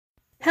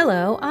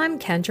Hello, I'm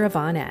Kendra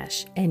Von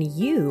Esch, and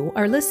you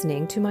are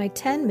listening to my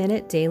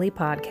 10-minute daily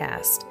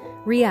podcast,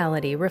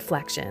 Reality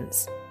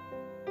Reflections.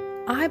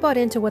 I bought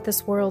into what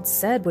this world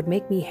said would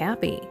make me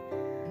happy.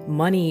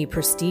 Money,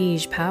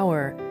 prestige,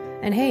 power.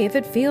 And hey, if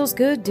it feels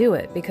good, do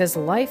it, because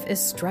life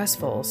is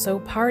stressful, so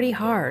party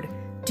hard.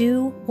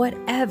 Do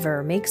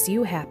whatever makes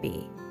you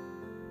happy.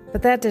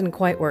 But that didn't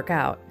quite work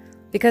out,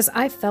 because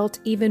I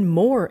felt even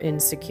more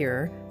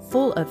insecure,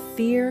 full of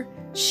fear,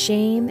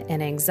 shame,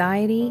 and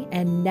anxiety,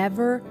 and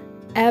never,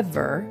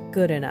 ever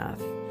good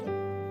enough.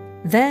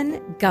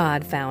 Then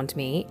God found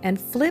me and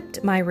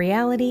flipped my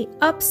reality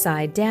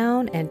upside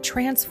down and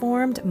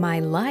transformed my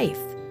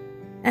life.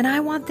 And I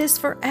want this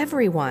for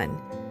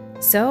everyone.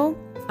 So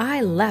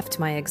I left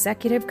my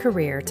executive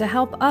career to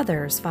help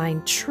others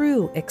find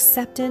true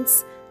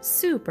acceptance,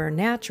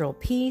 supernatural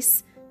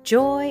peace,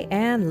 joy,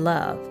 and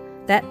love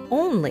that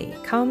only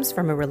comes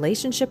from a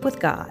relationship with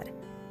God.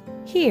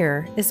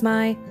 Here is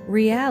my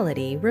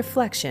reality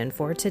reflection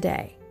for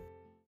today.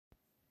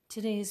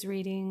 Today's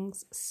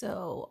reading's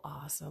so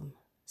awesome.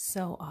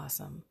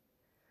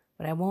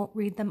 But I won't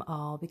read them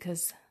all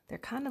because they're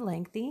kind of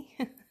lengthy.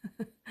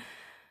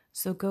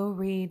 So go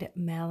read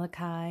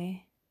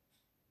Malachi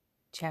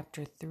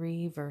chapter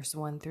 3, verse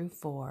 1 through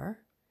 4.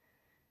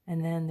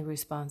 And then the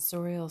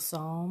responsorial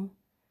psalm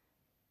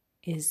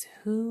is,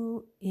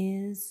 "Who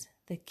is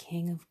the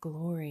King of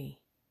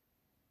glory?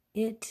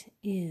 It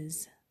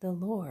is the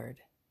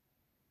Lord."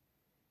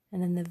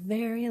 And then the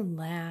very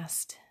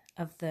last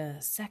of the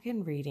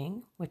second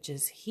reading, which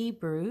is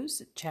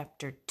Hebrews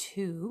chapter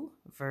 2,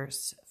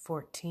 verse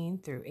 14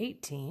 through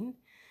 18,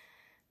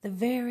 the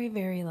very,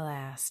 very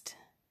last,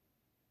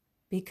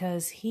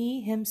 because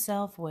he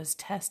himself was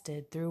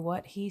tested through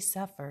what he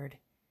suffered,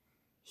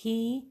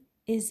 he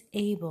is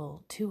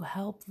able to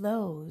help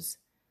those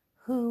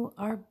who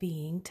are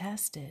being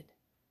tested.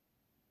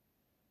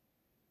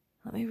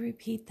 Let me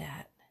repeat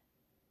that.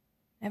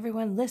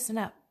 Everyone, listen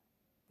up.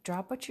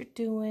 Drop what you're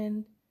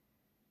doing.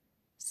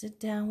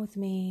 Sit down with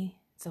me.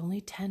 It's only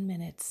 10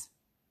 minutes.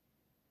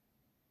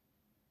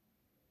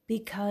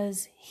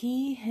 Because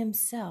he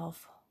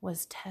himself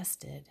was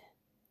tested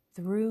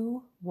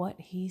through what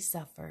he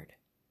suffered,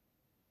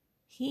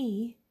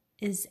 he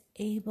is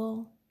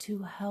able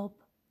to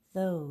help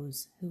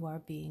those who are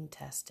being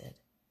tested.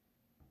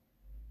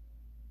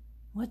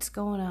 What's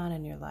going on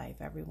in your life,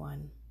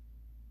 everyone?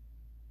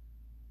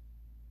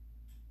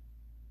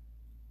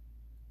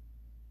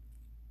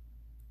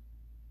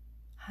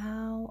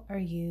 How are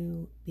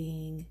you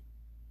being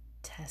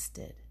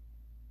tested?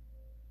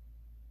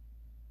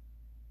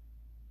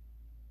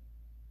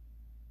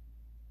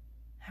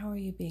 How are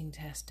you being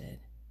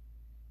tested?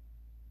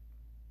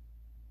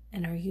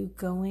 And are you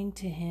going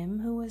to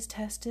him who was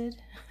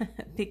tested?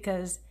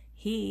 Because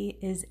he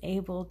is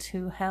able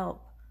to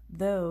help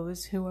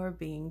those who are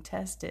being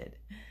tested.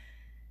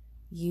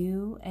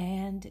 You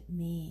and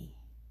me.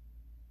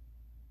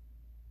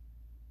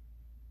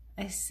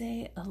 I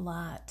say a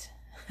lot.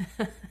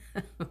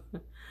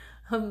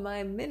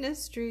 My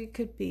ministry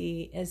could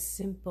be as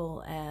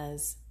simple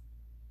as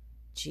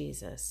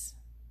Jesus.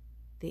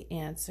 The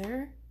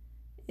answer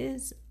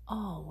is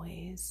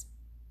always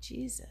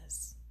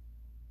Jesus.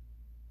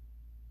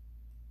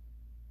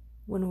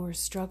 When we're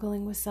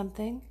struggling with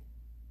something,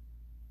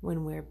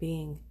 when we're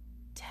being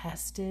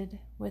tested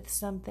with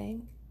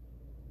something,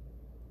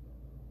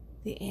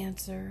 the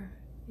answer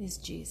is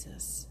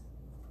Jesus.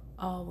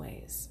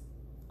 Always.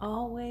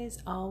 Always,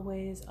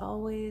 always,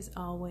 always,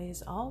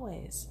 always,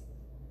 always.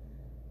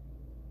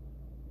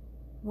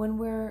 When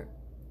we're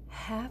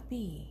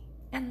happy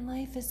and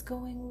life is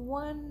going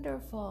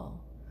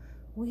wonderful,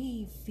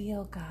 we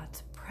feel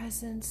God's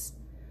presence.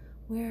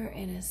 We're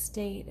in a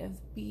state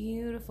of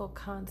beautiful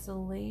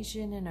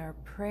consolation in our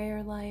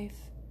prayer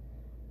life.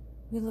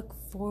 We look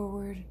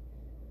forward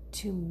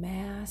to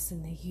Mass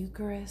and the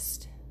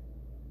Eucharist,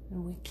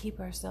 and we keep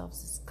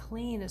ourselves as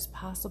clean as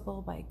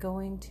possible by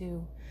going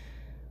to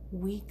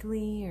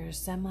weekly or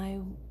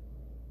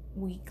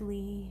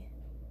semi-weekly,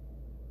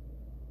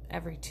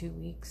 every 2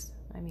 weeks,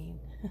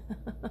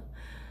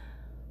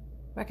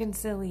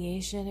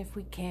 reconciliation if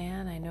we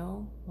can. I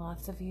know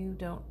lots of you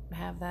don't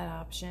have that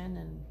option,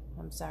 and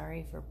I'm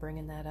sorry for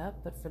bringing that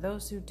up, but for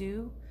those who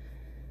do,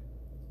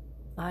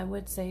 I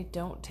would say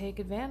don't take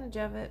advantage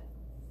of it.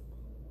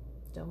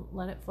 Don't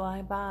let it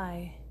fly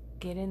by.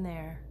 Get in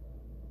there.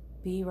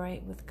 Be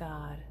right with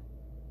God.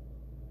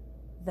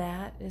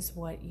 That is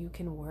what you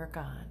can work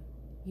on.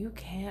 You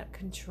can't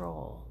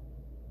control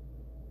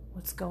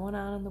what's going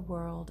on in the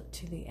world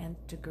to the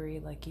nth degree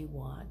like you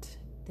want.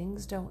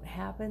 Things don't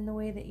happen the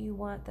way that you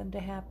want them to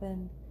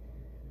happen.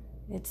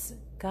 It's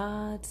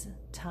God's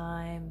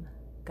time,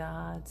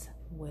 God's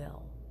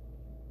will.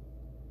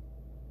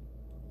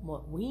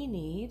 What we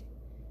need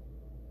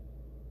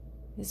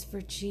is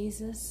for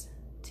Jesus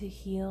to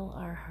heal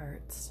our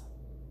hearts,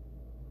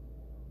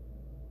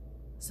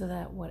 so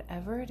that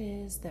whatever it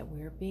is that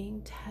we're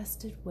being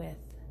tested with,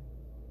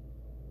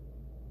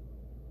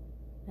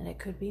 and it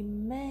could be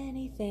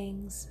many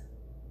things,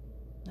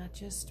 not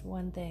just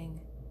one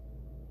thing,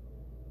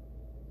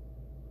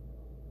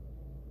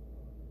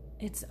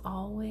 It's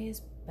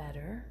always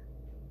better,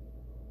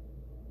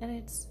 and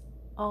it's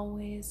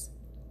always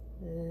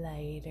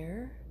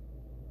lighter,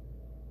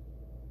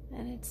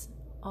 and it's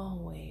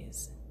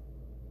always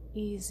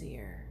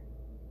easier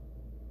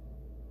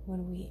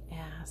when we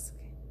ask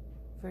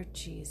for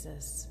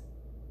Jesus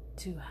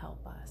to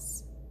help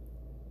us.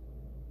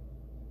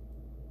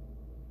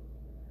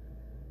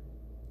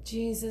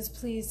 Jesus,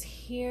 please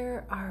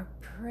hear our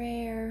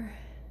prayer.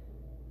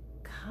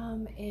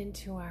 Come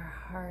into our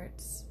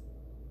hearts.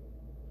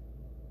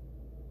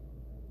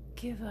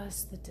 Give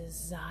us the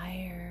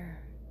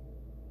desire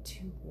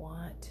to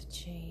want to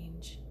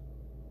change.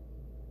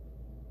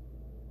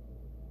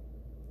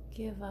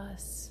 Give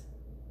us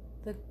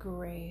the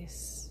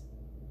grace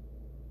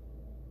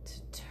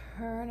to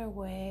turn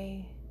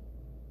away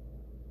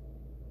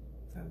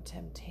from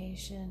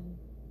temptation,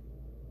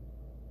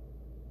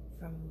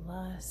 from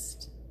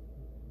lust,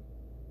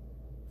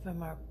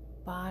 from our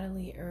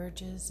bodily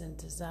urges and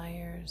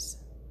desires,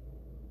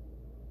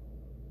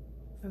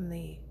 from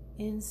the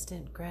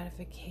instant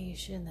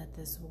gratification that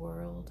this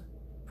world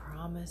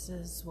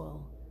promises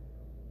will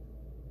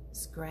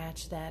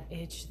scratch that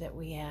itch that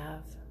we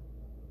have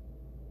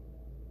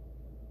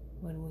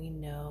when we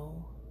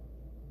know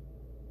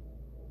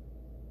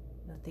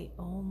that the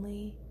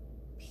only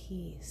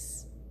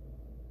peace,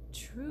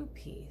 true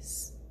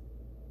peace,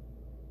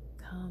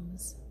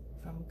 comes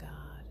from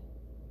God.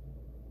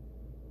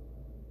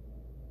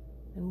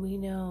 And we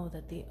know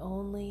that the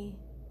only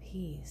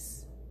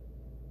peace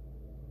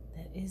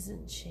that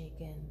isn't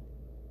shaken,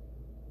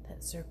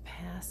 that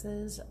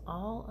surpasses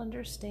all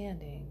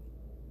understanding,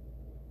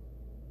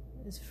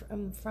 is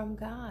from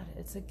God.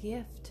 It's a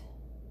gift.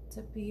 It's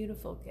a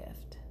beautiful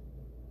gift.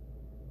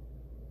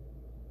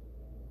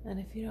 And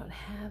if you don't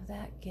have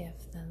that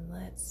gift, then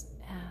let's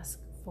ask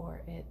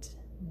for it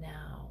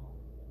now.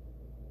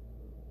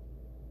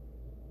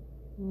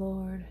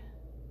 Lord,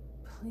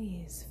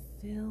 please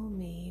fill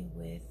me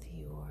with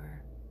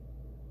your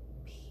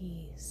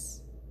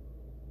peace.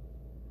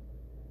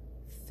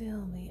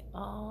 Fill me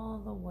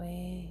all the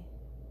way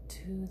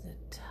to the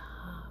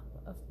top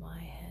of my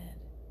head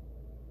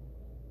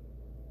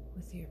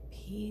with your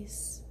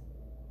peace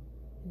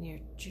and your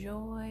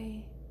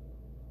joy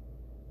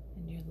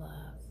and your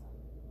love,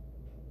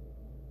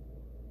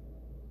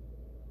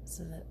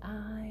 so that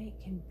I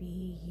can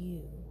be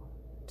you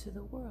to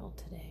the world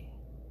today.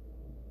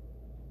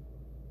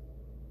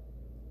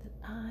 That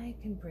I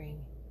can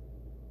bring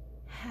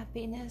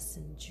happiness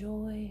and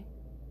joy,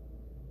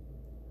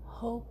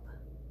 hope,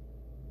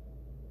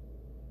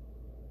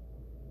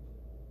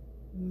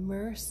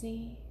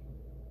 mercy.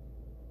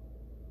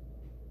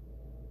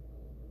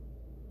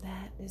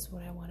 That is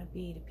what I want to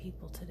be to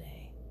people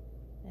today.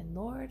 And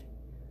Lord,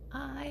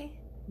 I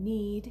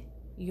need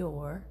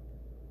your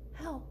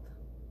help.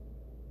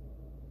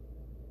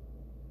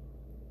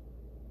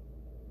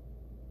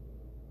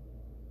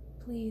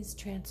 Please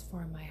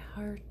transform my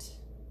heart.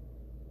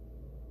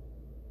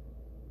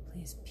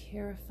 Please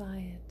purify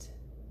it,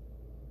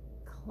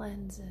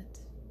 cleanse it,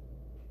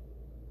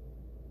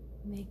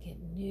 make it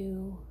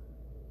new.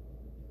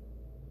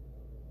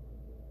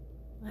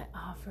 I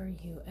offer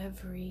you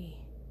every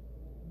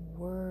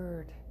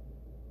word,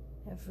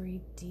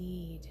 every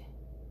deed,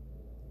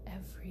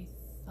 every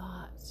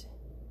thought.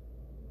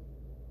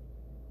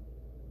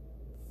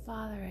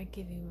 Father, I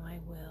give you my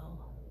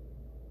will.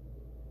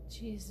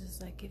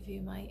 Jesus, I give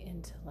you my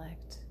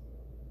intellect.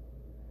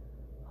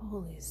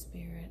 Holy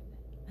Spirit,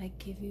 I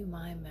give you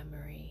my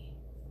memory.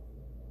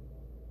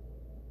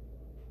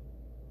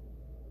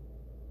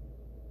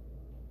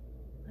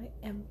 I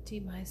empty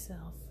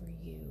myself for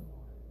you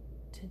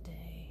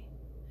today.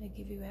 I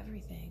give you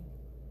everything.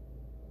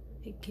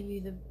 I give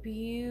you the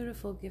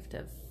beautiful gift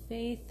of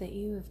faith that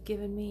you have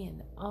given me,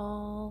 and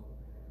all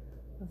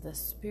of the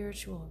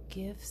spiritual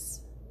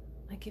gifts.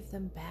 I give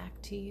them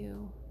back to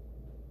you.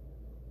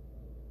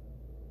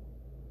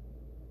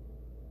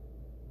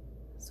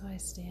 So I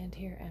stand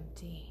here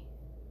empty,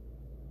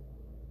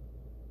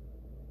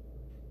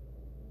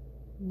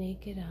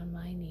 naked on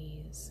my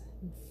knees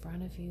in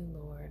front of you,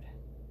 Lord,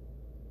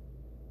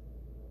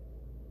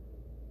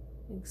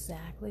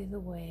 exactly the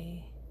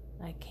way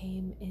I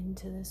came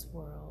into this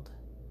world,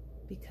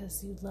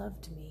 because you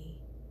loved me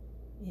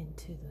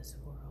into this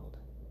world.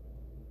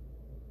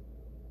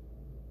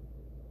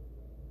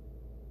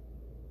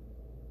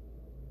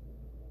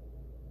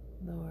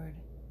 Lord,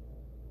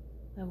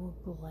 I will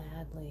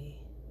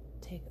gladly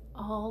take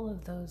all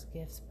of those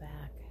gifts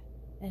back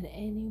and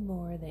any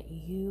more that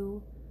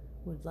you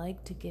would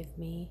like to give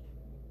me,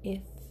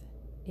 if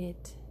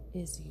it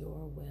is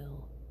your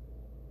will.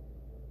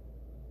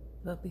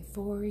 But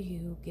before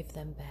you give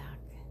them back,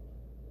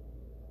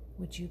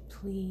 would you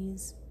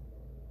please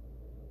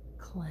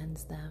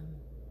cleanse them,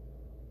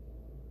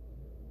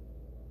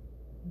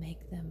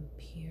 make them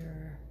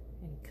pure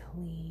and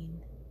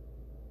clean,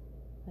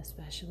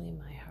 especially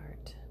my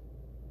heart.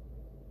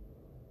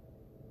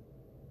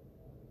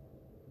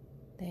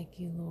 Thank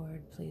you,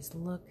 Lord. Please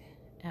look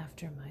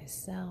after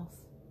myself,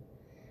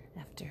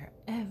 after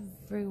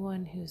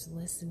everyone who's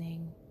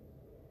listening,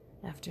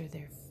 after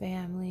their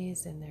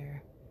families and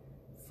their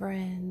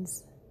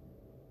friends,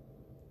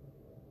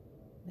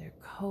 their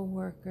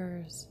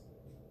co-workers.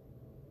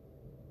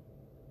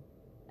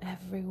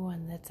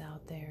 Everyone that's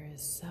out there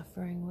is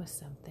suffering with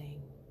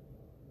something.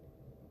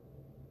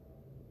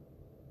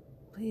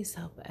 Please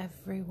help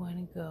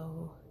everyone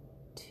go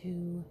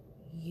to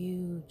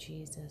you,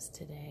 Jesus,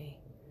 today.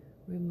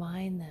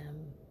 Remind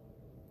them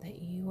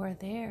that you are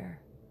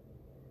there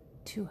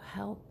to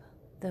help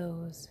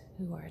those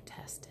who are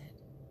tested.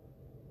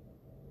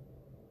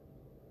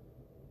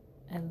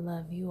 I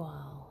love you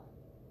all.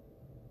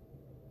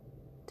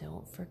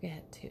 Don't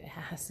forget to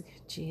ask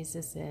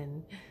Jesus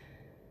in,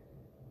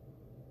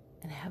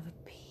 and have a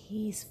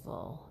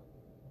peaceful,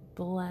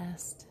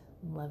 blessed,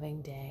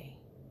 loving day.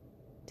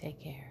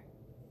 Take care.